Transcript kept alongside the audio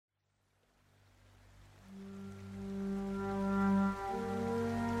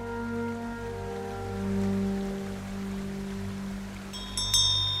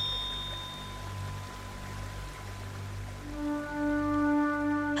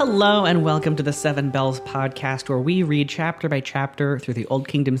Hello and welcome to the Seven Bells podcast, where we read chapter by chapter through the Old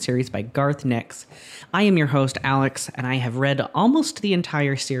Kingdom series by Garth Nix. I am your host, Alex, and I have read almost the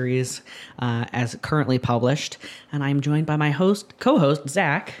entire series as currently published, and I'm joined by my co-host,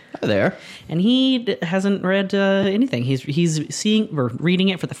 Zach. Hi there. And he hasn't read anything. He's reading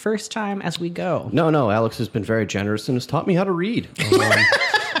it for the first time as we go. No, Alex has been very generous and has taught me how to read.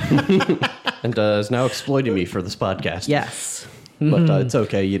 And is now exploiting me for this podcast. Yes. But it's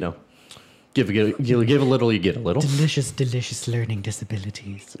okay, you know. Give a little, you get a little. Delicious learning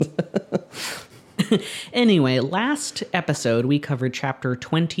disabilities. Anyway, last episode we covered chapter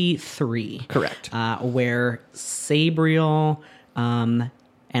 23. Correct. Where Sabriel and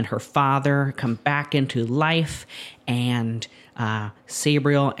her father come back into life, and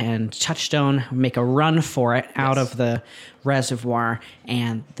Sabriel and Touchstone make a run for it out of the reservoir,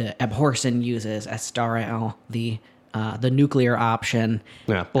 and the Abhorsen uses Astariel, the nuclear option.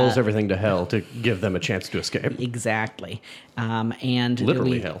 Yeah, blows everything to hell to give them a chance to escape. Exactly. And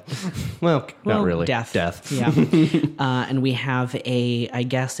literally hell. Well, not really. Death. Yeah. And we have a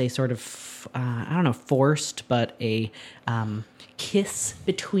sort of, forced, but a kiss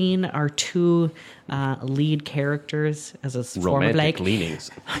between our two lead characters as a form of like leanings.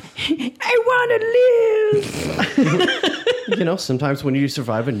 I want to live. You know, sometimes when you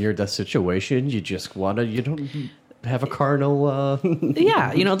survive a near-death situation, you just you don't have a carnal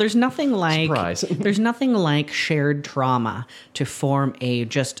yeah, there's nothing like surprise. There's nothing like shared trauma to form a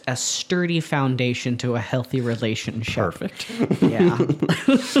sturdy foundation to a healthy relationship. Perfect. Yeah.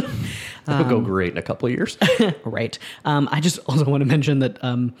 That'll go great in a couple of years. Right. I just also want to mention that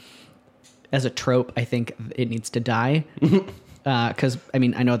as a trope, I think it needs to die. Because, I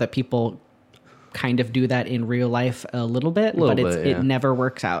know that people kind of do that in real life a little bit, it never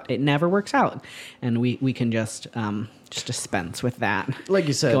works out. It never works out. And we can just dispense with that. Like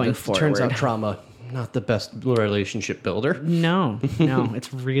you said, it turns out trauma, not the best relationship builder. No,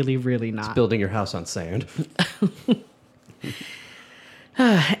 it's really, really not. It's building your house on sand.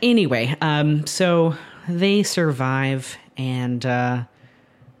 Anyway, so they survive, and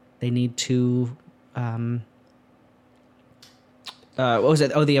they need to... what was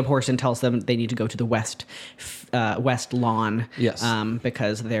it? Oh, the Abhorsen tells them they need to go to the west lawn. Yes.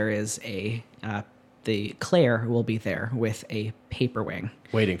 Because there is the Claire will be there with a paper wing.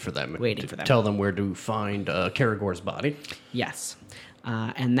 Waiting for them. Tell them where to find Karagor's body. Yes.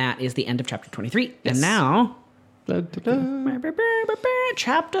 And that is the end of chapter 23. Yes. And now...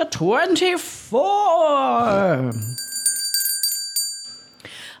 Chapter 24!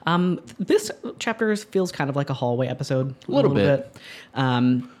 This chapter feels kind of like a hallway episode. A little bit.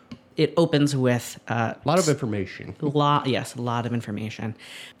 It opens with... a lot of information. A lot of information.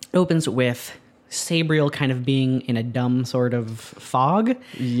 It opens with Sabriel kind of being in a dumb sort of fog.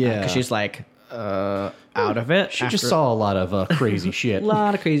 Yeah. Because she's like out of it. She just saw a lot of crazy shit. A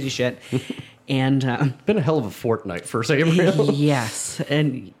lot of crazy shit. And... been a hell of a fortnight for Sabriel. Yes.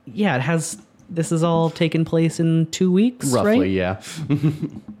 And yeah, it has... This has all taken place in 2 weeks, roughly, right? Yeah.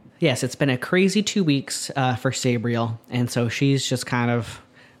 Yes, it's been a crazy 2 weeks for Sabriel, and so she's just kind of,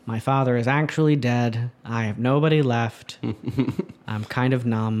 my father is actually dead. I have nobody left. I'm kind of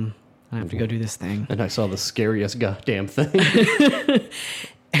numb. I have to go do this thing. And I saw the scariest goddamn thing.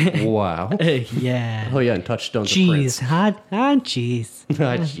 Wow. Yeah. Oh, yeah, and Touchstone's Jeez, jeez.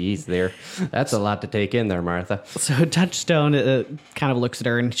 Jeez, there. That's a lot to take in there, Martha. So Touchstone kind of looks at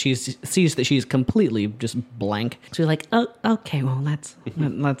her, and she sees that she's completely just blank. So she's like, "Oh, okay, well, let's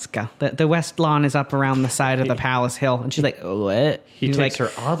go. The west lawn is up around the side of the palace hill." And she's like, "Oh, what?" He takes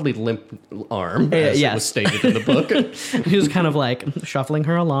her oddly limp arm, as it was stated in the book. He was kind of like shuffling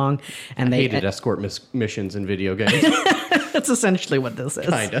her along, and they hated escort missions in video games. That's essentially what this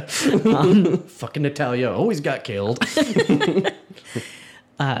is. Kinda. Fucking Natalia always got killed.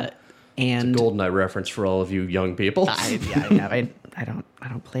 And it's a GoldenEye reference for all of you young people. I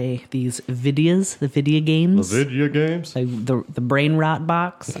don't play these the video games. The video games. The brain rot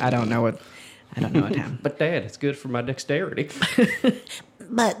box. I don't know what happened. But Dad, it's good for my dexterity.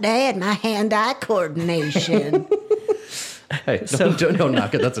 But Dad, my hand-eye coordination. Hey, don't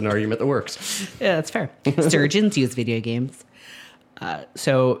knock it. That's an argument that works. Yeah, that's fair. Surgeons use video games.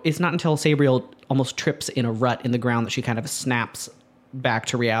 So it's not until Sabriel almost trips in a rut in the ground that she kind of snaps back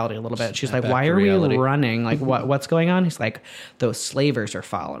to reality a little bit. She's like, "Why are we running? Like, what's going on?" He's like, "Those slavers are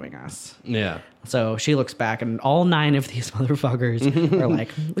following us." Yeah. So she looks back, and all 9 of these motherfuckers are like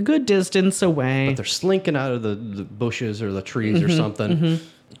a good distance away. But they're slinking out of the bushes or the trees or something. Mm-hmm.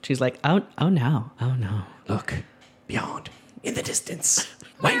 She's like, oh no. Look, beyond, in the distance,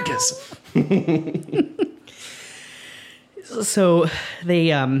 wankers. So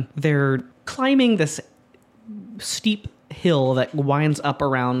they're climbing this steep hill that winds up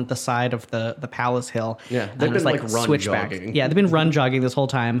around the side of the palace hill. Yeah, they've been like run jogging. Yeah, they've been run jogging this whole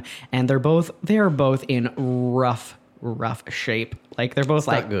time, and they're both in rough shape. Like they're both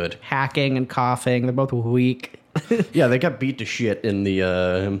like not good. hacking and coughing. They're both weak. Yeah, they got beat to shit in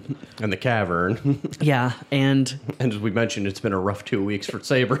the cavern. Yeah, and as we mentioned, it's been a rough 2 weeks for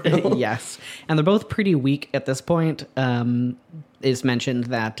Sabriel. yes, and they're both pretty weak at this point. It's mentioned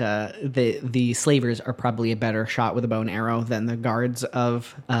that the slavers are probably a better shot with a bow and arrow than the guards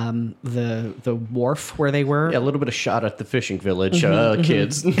of the wharf where they were. Yeah, a little bit of shot at the fishing village,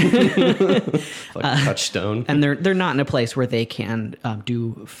 kids. Like touchstone. And they're not in a place where they can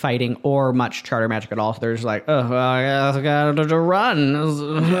do fighting or much charter magic at all. So they're just like, oh, I gotta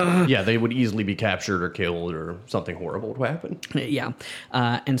run. Yeah, they would easily be captured or killed or something horrible would happen. Yeah,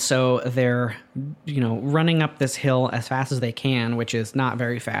 and so they're running up this hill as fast as they can, which is not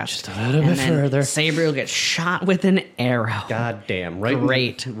very fast. Just a little bit further. Sabriel gets shot with an arrow. God damn!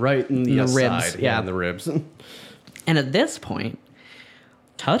 Great. right in the ribs. side. Yeah, in the ribs. And at this point,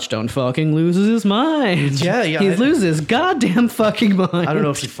 Touchstone fucking loses his mind. Yeah. He loses his goddamn fucking mind. I don't know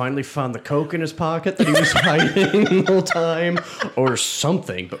if he finally found the coke in his pocket that he was hiding the whole time or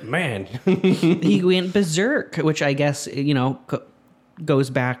something, but man. He went berserk, which I guess, goes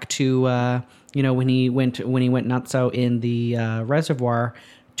back to, when he went nutso in the reservoir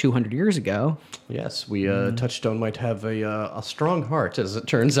 200 years ago. Yes, Touchstone might have a strong heart, as it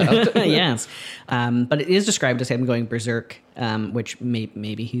turns out. Yes. But it is described as him going berserk, which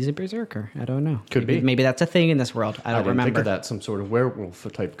maybe he's a berserker. I don't know. Could be. Maybe that's a thing in this world. I don't remember. Think of that, some sort of werewolf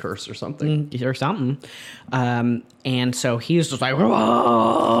type curse or something. Or something. And so he's just like,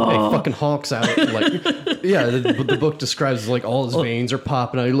 whoa! He fucking honks out. The book describes like all his veins are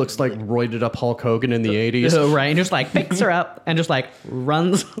popping out. He looks like roided up Hulk Hogan in the 80s. Right, and just like picks her up and just like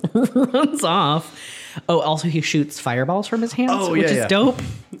runs off. Oh, also he shoots fireballs from his hands, which is dope.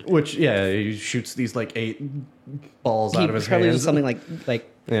 Which, he shoots these like 8 balls out of his probably hands. does something like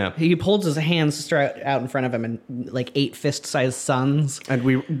yeah. He holds his hands straight out in front of him and like 8 fist-sized suns. And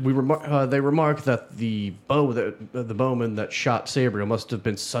they remark that the bowman that shot Sabriel must have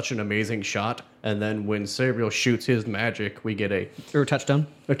been such an amazing shot. And then when Sabriel shoots his magic, we get or touchstone.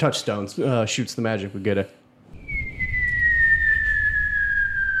 Or touchstone shoots the magic, we get a.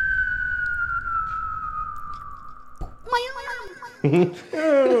 See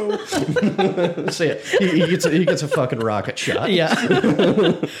it. He gets a fucking rocket shot. Yeah.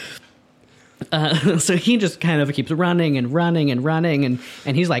 So he just kind of keeps running and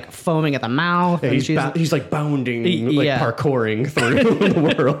he's like foaming at the mouth. Yeah, and he's like bounding, parkouring through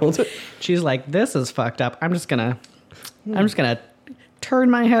the world. She's like, "This is fucked up. I'm just gonna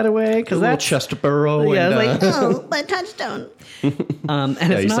turn my head away because that's chest burrow." Yeah, and, Oh, my touchstone. and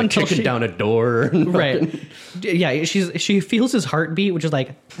it's he's not like until kicking down a door. Right. Yeah, she feels his heartbeat, which is like,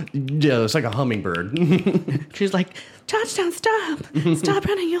 yeah, it's like a hummingbird. she's like, "Touchdown, stop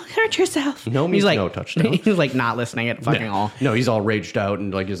running, you'll hurt yourself." No means no touchdown. He's like not listening at fucking all. No, he's all raged out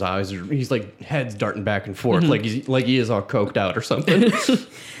and like his eyes are. He's like heads darting back and forth, like he is all coked out or something.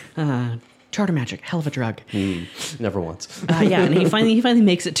 Charter magic, hell of a drug. Never once. Yeah, and he finally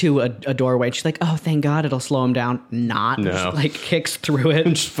makes it to a doorway. She's like, "Oh, thank God, it'll slow him down." No. Just, like kicks through it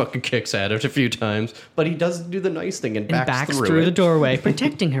And just fucking kicks at it a few times, but he does do the nice thing and backs through it. the doorway,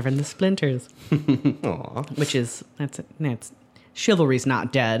 protecting her from the splinters. Aww. Which is that's chivalry's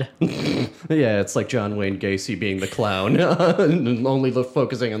not dead. Yeah, it's like John Wayne Gacy being the clown, and only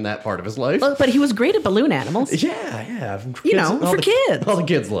focusing on that part of his life. But he was great at balloon animals. Yeah. For kids. All the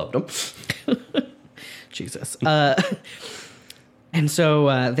kids loved him. Jesus. And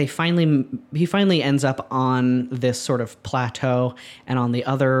so he finally ends up on this sort of plateau, and on the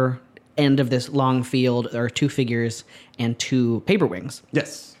other end of this long field there are 2 figures and 2 paper wings.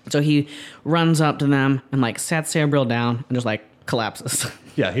 Yes. So he runs up to them and like sets Sabriel down and just like collapses.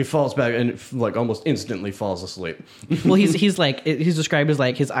 Yeah, he falls back and like almost instantly falls asleep. Well, he's described as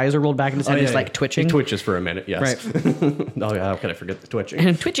like his eyes are rolled back in his head, he's like twitching. He twitches for a minute, yes. Right. Oh yeah, how could I forget the twitching?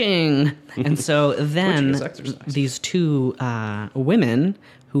 And twitching. And so then is exercise. these 2 women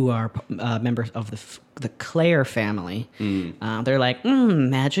who are members of the Clare family, they're like,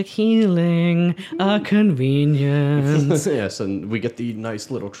 magic healing, a convenience. Yes, and we get the nice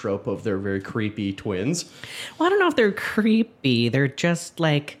little trope of they're very creepy twins. Well, I don't know if they're creepy. They're just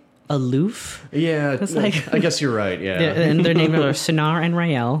like aloof. Yeah, It's like- I guess you're right. Yeah, And their names are Sinar and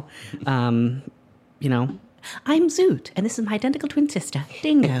Rael. I'm Zoot, and this is my identical twin sister,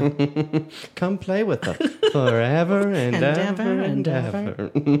 Dingo. Come play with us forever and ever.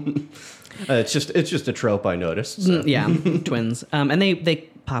 It's just a trope I noticed. So. Yeah, twins. And they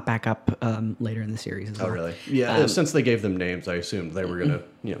pop back up later in the series as well. Oh, really? Yeah. Since they gave them names, I assumed they were gonna,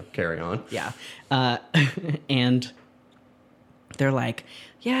 carry on. Yeah. And they're like,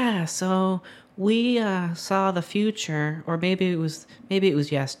 yeah, so we saw the future, or maybe it was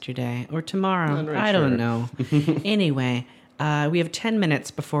yesterday or tomorrow. I don't know. Anyway, we have 10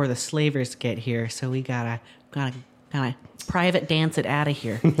 minutes before the slavers get here, so we gotta private dance it out of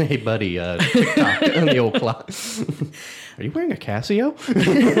here. Hey, buddy, tick-tock on the old clock. Are you wearing a Casio?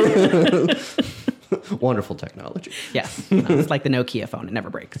 Wonderful technology. Yes, it's like the Nokia phone; it never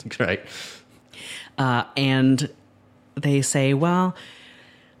breaks. That's right. And they say, well,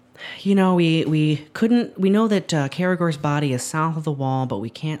 we know that Karagor's body is south of the wall, but we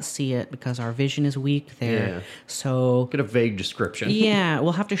can't see it because our vision is weak there. Yeah. So Get a vague description. yeah,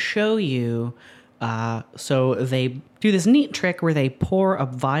 we'll have to show you. So they do this neat trick where they pour a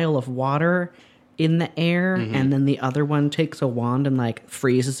vial of water in the air, and then the other one takes a wand and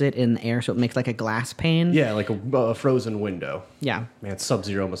freezes it in the air, so it makes like a glass pane. Yeah, like a frozen window. Yeah. Man,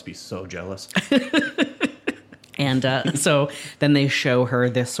 Sub-Zero must be so jealous. And so then they show her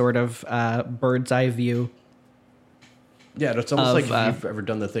this sort of bird's eye view. Yeah, it's almost like if you've ever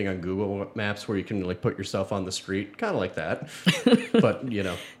done the thing on Google Maps where you can put yourself on the street, kind of like that. But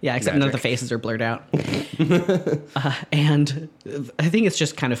Yeah, except none of the faces are blurred out. And I think it's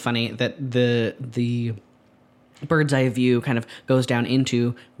just kind of funny that the bird's eye view kind of goes down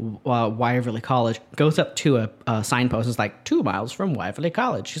into Waverly College, goes up to a signpost. It's like 2 miles from Waverly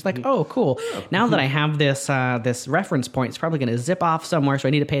College. She's like, oh, cool. Now that I have this reference point, it's probably going to zip off somewhere, so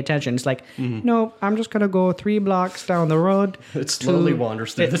I need to pay attention. It's like, no, I'm just going to go 3 blocks down the road. It slowly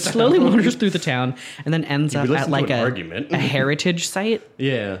wanders through the town. It slowly wanders through the town and then ends up at an argument. a heritage site.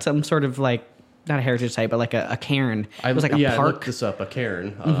 Yeah. Some sort of not a heritage site, but like a cairn. It was like a I park. looked this up, a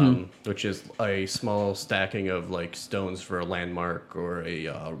cairn, which is a small stacking of stones for a landmark or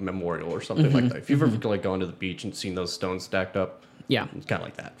a memorial or something like that. If you've ever gone to the beach and seen those stones stacked up, Yeah. it's kind of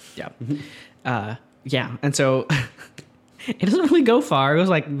like that. Yeah. Yeah. And so it doesn't really go far. It was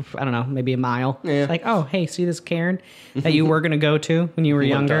I don't know, maybe a mile. Yeah. It's like, oh, hey, see this cairn that you were going to go to when you were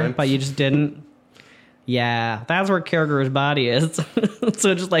younger, time. but you just didn't? Yeah, that's where Karagor's body is.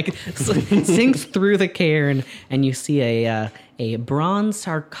 So it just sinks through the cairn, and you see a bronze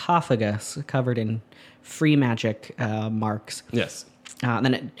sarcophagus covered in free magic marks. Yes.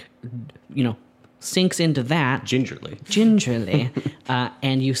 Then it, sinks into that Gingerly.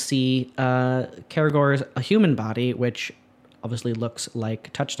 And you see Karagor's a human body, which obviously looks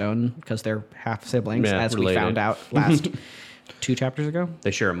like Touchstone because they're half siblings, Yeah, as we related. found out last 2 chapters ago. They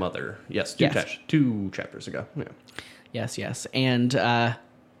share a mother. Yes, Yes. 2 chapters ago. Yeah. Yes. And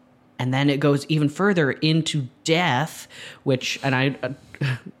then it goes even further into death, and I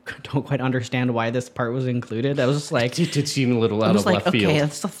don't quite understand why this part was included. I was just like, It did seem a little out of left okay,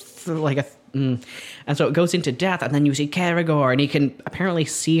 field. that's and so it goes into death, and then you see Karagor, and he can apparently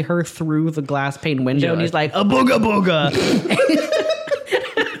see her through the glass pane window, Yeah, and he's like, a booga booga.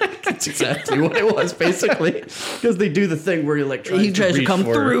 That's exactly what it was, basically. Because they do the thing where you're He tries to reach come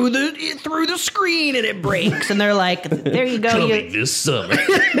for through the screen, and it breaks, and they're like, there you go. coming this summer.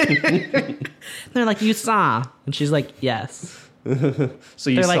 They're like, you saw, and she's like, yes. So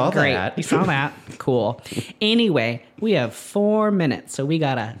you They're saw like, great, that. you saw that, cool. Anyway, we have 4 minutes, so we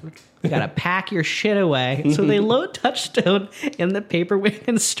gotta pack your shit away. So they load Touchstone in the paperweight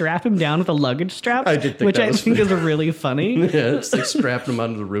and strap him down with a luggage strap, I did think which that I was think is really funny. Yeah, it's strapped him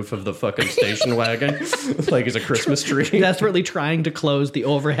onto the roof of the fucking station wagon like he's a Christmas tree. Desperately trying to close the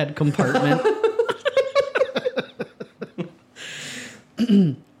overhead compartment.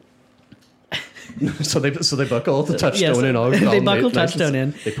 So they buckle the Touchstone Yes, in. All they all buckle nice Touchstone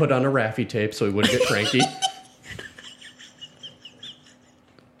and- in. They put on a Raffy tape so he wouldn't get cranky.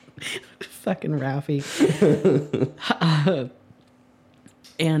 Fucking Ralphie. So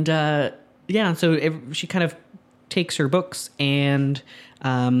she kind of takes her books and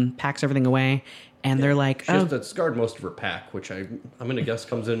packs everything away, and they're like, She oh, has discard most of her pack, which I'm going to guess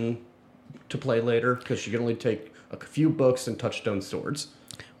comes in to play later because she can only take a few books and Touchstone swords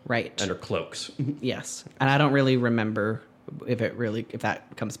right. and her cloaks. Yes. And I don't really remember if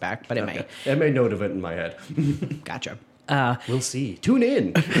that comes back, but it Okay. I made note of it in my head. may. Gotcha. We'll see. Tune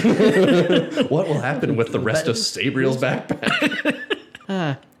in. What will happen with the rest of Sabriel's backpack?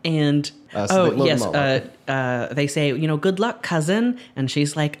 And So Oh, they load yes. them all up. They say, good luck, cousin. And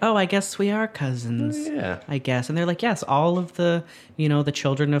she's like, oh, I guess we are cousins. Yeah. I guess. And they're like, yes, all of the, the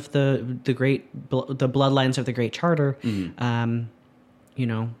children of the bloodlines of the Great Charter,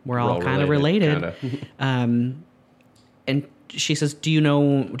 we're all kind of related. And she says,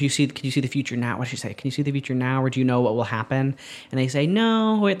 can you see the future now? What does she say? Can you see the future now, or do you know what will happen? And they say,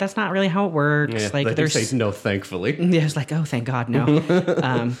 no, wait, that's not really how it works. Yeah, like, they say no, thankfully. Yeah, it's like, oh, thank God, no.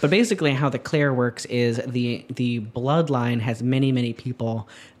 But basically, how the Claire works is the bloodline has many, many people,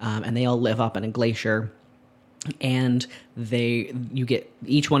 and they all live up in a glacier. And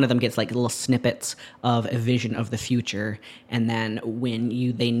each one of them gets like little snippets of a vision of the future, and then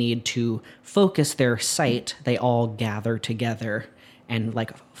when they need to focus their sight, they all gather together and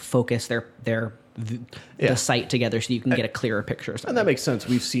like focus the sight together so you can get a clearer picture. And that makes sense.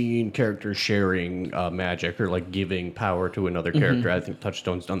 We've seen characters sharing magic or like giving power to another character. I think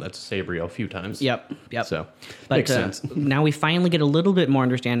Touchstone's done that to Sabriel a few times. Yep. So, but, makes sense. Now we finally get a little bit more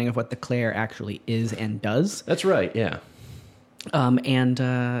understanding of what the Claire actually is and does. That's right, yeah.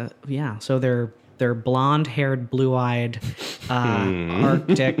 So they're blonde-haired, blue-eyed,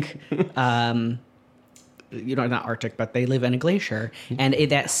 Arctic... not Arctic, but they live in a glacier, and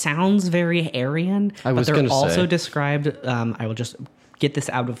that sounds very Aryan. But they're also described. I will just get this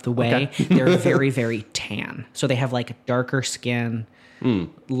out of the way. Okay. They're very, very tan, so they have like darker skin,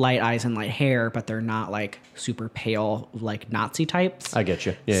 light eyes, and light hair, but they're not like super pale like Nazi types. I get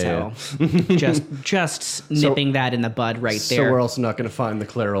you. Yeah. So just nipping that in the bud right there. So we're also not going to find the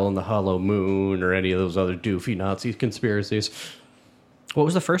Clairol and the Hollow Moon or any of those other doofy Nazi conspiracies. What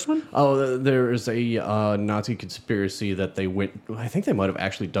was the first one? Oh, there is a Nazi conspiracy that they went... I think they might have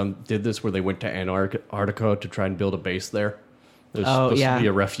actually did this where they went to Antarctica to try and build a base there. There's supposed to be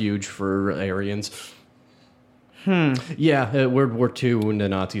a refuge for Aryans. Yeah, World War II and the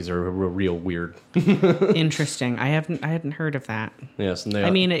Nazis are real weird. Interesting. I hadn't heard of that. Yes, and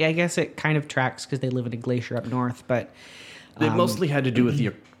I guess it kind of tracks because they live in a glacier up north, but... It mostly had to do with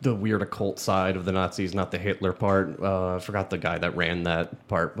the weird occult side of the Nazis, not the Hitler part. I forgot the guy that ran that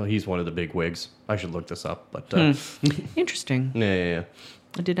part, but he's one of the big wigs. I should look this up. But Interesting. Yeah.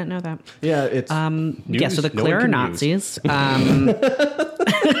 I did not know that. Yeah, it's news. Yeah. So the Claire Nazis. No,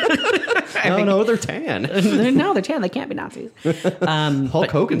 they're tan. No, they're tan. They can't be Nazis.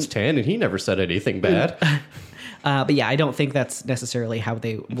 Hulk Hogan's tan, and he never said anything bad. But yeah, I don't think that's necessarily how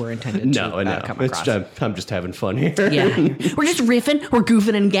they were intended to come across. I'm just having fun here. Yeah, we're just riffing, we're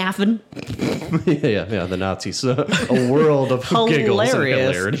goofing and gaffing. yeah, the Nazis. A world of giggles and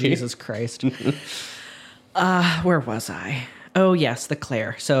hilarity. Jesus Christ. Where was I? Oh yes, the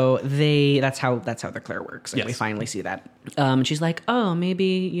Claire. So that's how the Claire works. And yes. We finally see that. She's like, oh,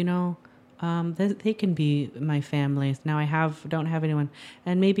 maybe they can be my family. Now I don't have anyone,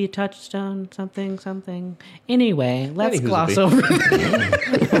 and maybe a Touchstone, something. Anyway, let's gloss over.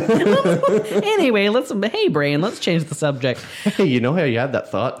 Anyway, hey brain, let's change the subject. Hey, you know how you had that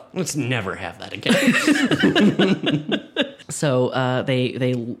thought? Let's never have that again. So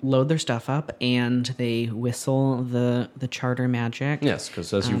they load their stuff up and they whistle the charter magic. Yes,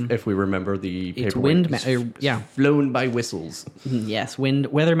 because if we remember, the it's paperweight wind flown by whistles. Yes,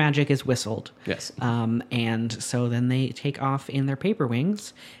 weather magic is whistled. Yes. And so then they take off in their paper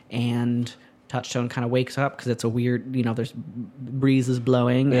wings, and Touchstone kind of wakes up because it's a weird, there's breezes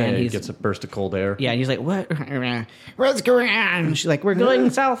blowing, and he gets a burst of cold air. Yeah, and he's like, what's going on? And she's like, we're going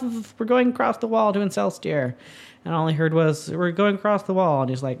south, we're going across the wall to Celestier. And all I heard was, we're going across the wall. And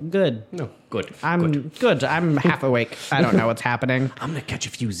he's like, good. No, good. I'm good. I'm half awake. I don't know what's happening. I'm going to catch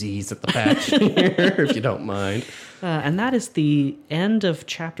a few Z's at the patch here, if you don't mind. And that is the end of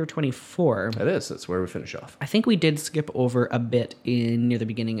chapter 24. That is. That's where we finish off. I think we did skip over a bit near the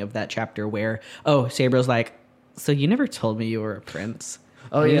beginning of that chapter where, Sabriel's like, so you never told me you were a prince.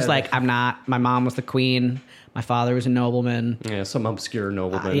 Oh, and yeah. He's like, I'm not. My mom was the queen. My father was a nobleman. Yeah, some obscure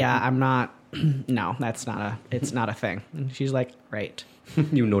nobleman. I'm not. No, it's not a thing. And she's like, right.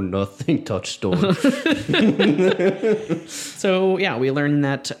 You know nothing, Touchstone. So, yeah, we learned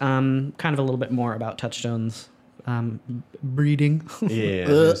that kind of a little bit more about Touchstone's breeding.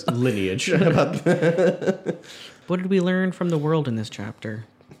 Yeah, lineage. What did we learn from the world in this chapter?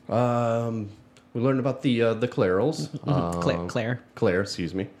 We learned about the Clairels. Claire,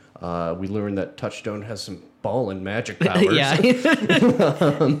 excuse me. We learned that Touchstone has some ball and magic powers. Yeah.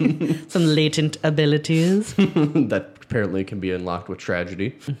 Some latent abilities. That apparently can be unlocked with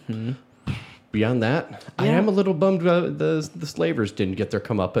tragedy. Mm-hmm. Beyond that, I am a little bummed the slavers didn't get their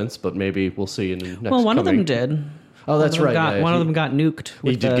comeuppance, but maybe we'll see in the next Well, one of them did. Oh, that's right. One of them got nuked.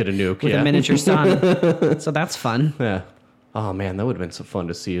 He did get a nuke, with a miniature sun. So that's fun. Yeah. Oh man, that would have been so fun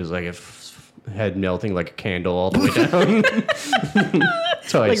to see. It was like if head melting like a candle all the way down.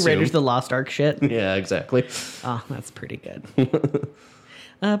 So like Raiders of the Lost Ark shit. Yeah, exactly. Oh, that's pretty good.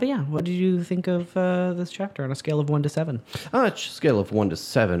 But yeah, what did you think of this chapter on a scale of 1 to 7? Scale of 1 to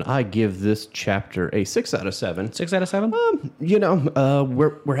 7, I give this chapter a 6 out of 7. 6 out of 7?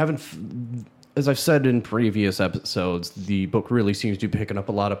 We're having. As I've said in previous episodes, the book really seems to be picking up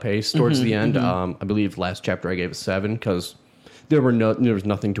a lot of pace towards the end. I believe last chapter I gave a 7 because there was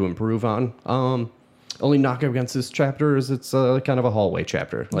nothing to improve on. Only knock against this chapter is it's kind of a hallway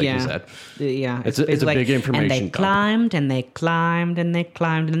chapter, like you said. Yeah, it's a big information. And they climbed and they climbed and they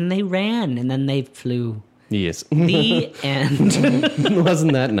climbed and then they ran and then they flew. Yes. The end.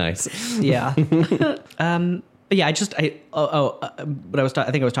 Wasn't that nice? Yeah. Yeah, I think I was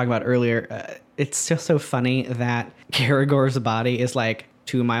talking about earlier. It's just so funny that Caragor's body is like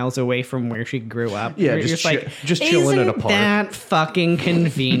 2 miles away from where she grew up. Yeah, just chilling in a park. That fucking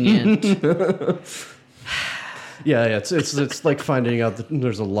convenient. Yeah, it's like finding out that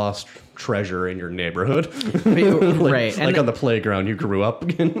there's a lost treasure in your neighborhood, right? Like on the playground you grew up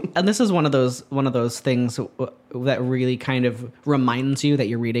in. And this is one of those things that really kind of reminds you that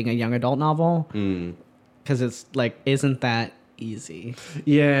you're reading a young adult novel. Because it's like, isn't that easy?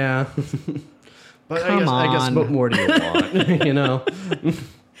 Yeah. But I guess what more do you want? You know?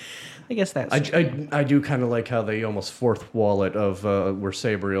 I guess that's I do kind of like how they almost fourth wall it of where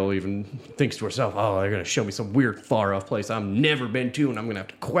Sabriel even thinks to herself, oh, they're going to show me some weird far off place I've never been to and I'm going to have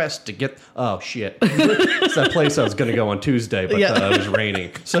to quest to get... Oh, shit. It's that place I was going to go on Tuesday, but it was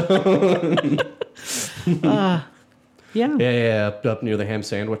raining. So... Yeah, up near the ham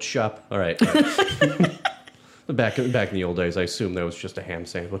sandwich shop. All right. Back in the old days, I assume that was just a ham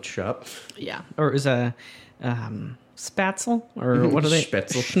sandwich shop. Yeah, or it was a spatzel, or what are they?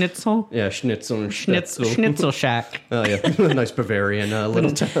 Spetzel. Schnitzel? Yeah, schnitzel and spetzel. Schnitzel shack. Oh, yeah. Nice Bavarian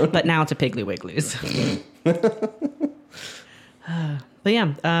little town. But now it's a Piggly Wiggly's. But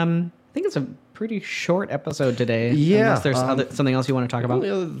yeah, I think it's a pretty short episode today. Yeah. Unless there's something else you want to talk about.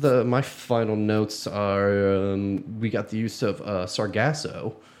 My final notes are we got the use of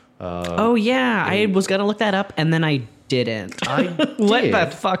Sargasso. Oh, yeah. I was going to look that up, and then I didn't. I did. What the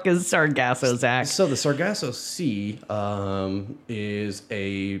fuck is Sargasso, Zach? So the Sargasso Sea is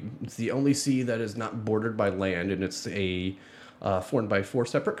it's the only sea that is not bordered by land, and it's formed by 4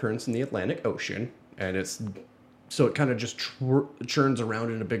 separate currents in the Atlantic Ocean, and it kind of just churns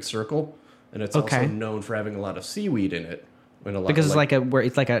around in a big circle, and it's also known for having a lot of seaweed in it. And because it's like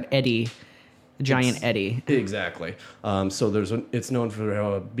an eddy. Giant eddy. Exactly. So it's known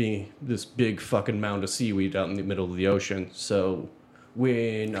for being this big fucking mound of seaweed out in the middle of the ocean. So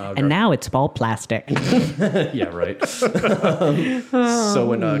when and now it's all plastic. Yeah, right. So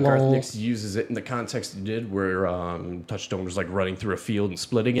when Garth Nix uses it in the context he did, where Touchstone was like running through a field and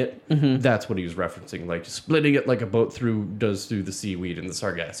splitting it, that's what he was referencing, like splitting it like a boat does through the seaweed in the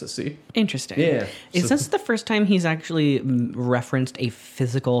Sargasso Sea. Interesting. Yeah. Is this the first time he's actually referenced a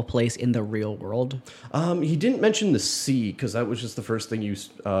physical place in the real world? He didn't mention the sea because that was just the first thing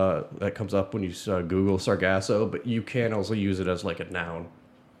that comes up when you Google Sargasso, but you can also use it as like a noun.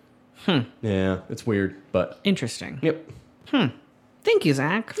 Yeah, it's weird, but... Interesting. Yep. Thank you,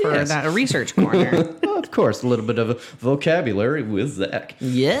 Zach, for that research corner. Well, of course, a little bit of a vocabulary with Zach.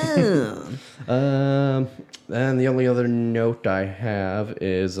 Yeah. And the only other note I have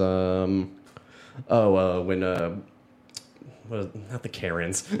is, when... not the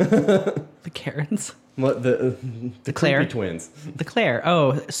Karens. The Karens? What, the Claire creepy twins. The Claire.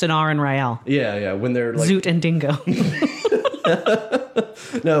 Oh, Sonar and Rael. Yeah, when they're like... Zoot and Dingo.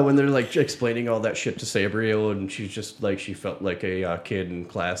 No, when they're like explaining all that shit to Sabriel, and she's just like, she felt like a kid in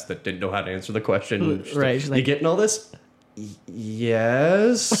class that didn't know how to answer the question. Right. She's like, you getting all this?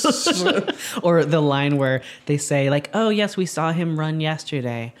 Yes. Or the line where they say like, oh yes, we saw him run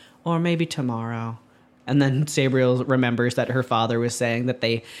yesterday, or maybe tomorrow. And then Sabriel remembers that her father was saying that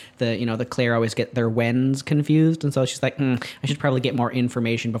the Claire always get their whens confused. And so she's like, I should probably get more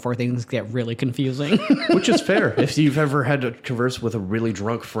information before things get really confusing. Which is fair. If you've ever had to converse with a really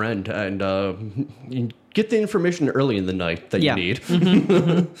drunk friend and you get the information early in the night that you need.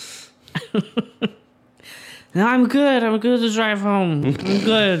 No, I'm good. I'm good to drive home. I'm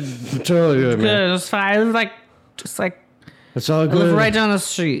good. Totally good, man. Good. It's fine. I live it's all good. I live right down the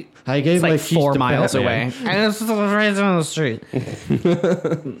street. I gave my like keys 4 to miles Batman. away. I just live right down the street.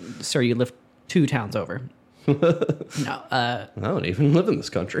 Sir, you live 2 towns over. No, I don't even live in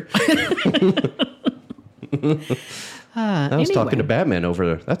this country. I was talking to Batman over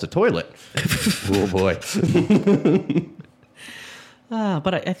there. That's a toilet. Oh boy.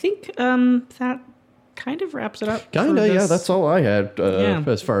 But I think that kind of wraps it up. Kinda, yeah. That's all I had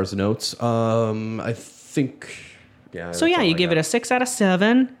as far as notes. I think, yeah. So yeah, you give it a 6 out of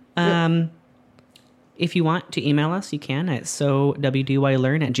 7. If you want to email us, you can at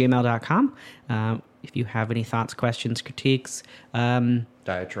sowdolearn@gmail.com. If you have any thoughts, questions, critiques,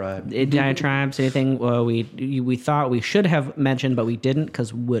 diatribes, anything we thought we should have mentioned, but we didn't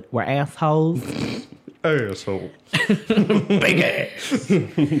because we're assholes. Asshole. Big ass.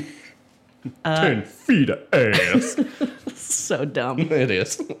 10 feet of ass. So dumb. It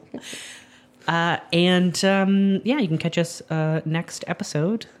is. Yeah, you can catch us next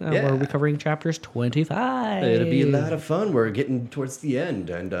episode where we're covering chapters 25. It'll be a lot of fun. We're getting towards the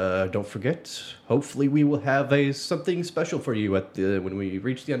end, and don't forget, hopefully we will have something special for you when we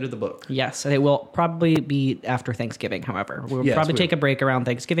reach the end of the book. Yes, and it will probably be after Thanksgiving. However, we'll probably take a break around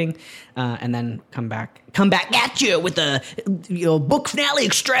Thanksgiving, and then come back at you with the book finale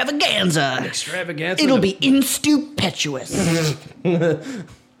extravaganza. It'll be instupetuous.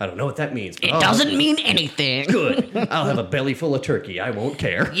 I don't know what that means. It doesn't mean anything. Good. I'll have a belly full of turkey. I won't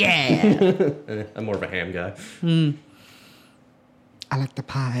care. Yeah. I'm more of a ham guy. I like the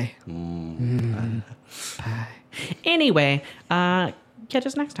pie. Pie. Anyway, catch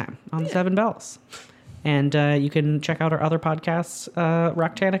us next time on the 7 Bells. And you can check out our other podcasts,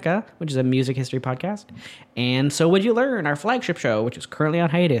 Rocktanica, which is a music history podcast, and So Would You Learn, our flagship show, which is currently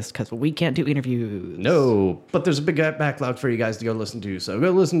on hiatus because we can't do interviews. No, but there's a big backlog for you guys to go listen to. So go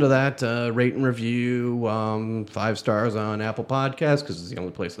listen to that, rate and review, 5 stars on Apple Podcasts because it's the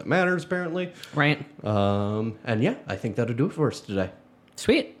only place that matters, apparently. Right. And yeah, I think that'll do it for us today.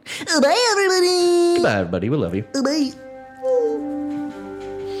 Sweet. Bye, everybody. Goodbye, everybody. We love you. Bye.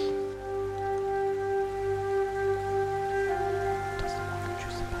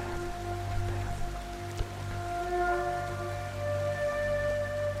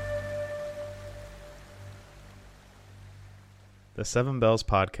 The 7 Bells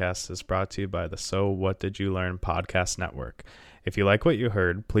podcast is brought to you by the So What Did You Learn podcast network. If you like what you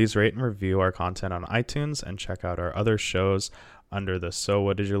heard, please rate and review our content on iTunes and check out our other shows under the So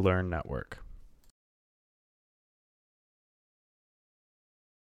What Did You Learn network.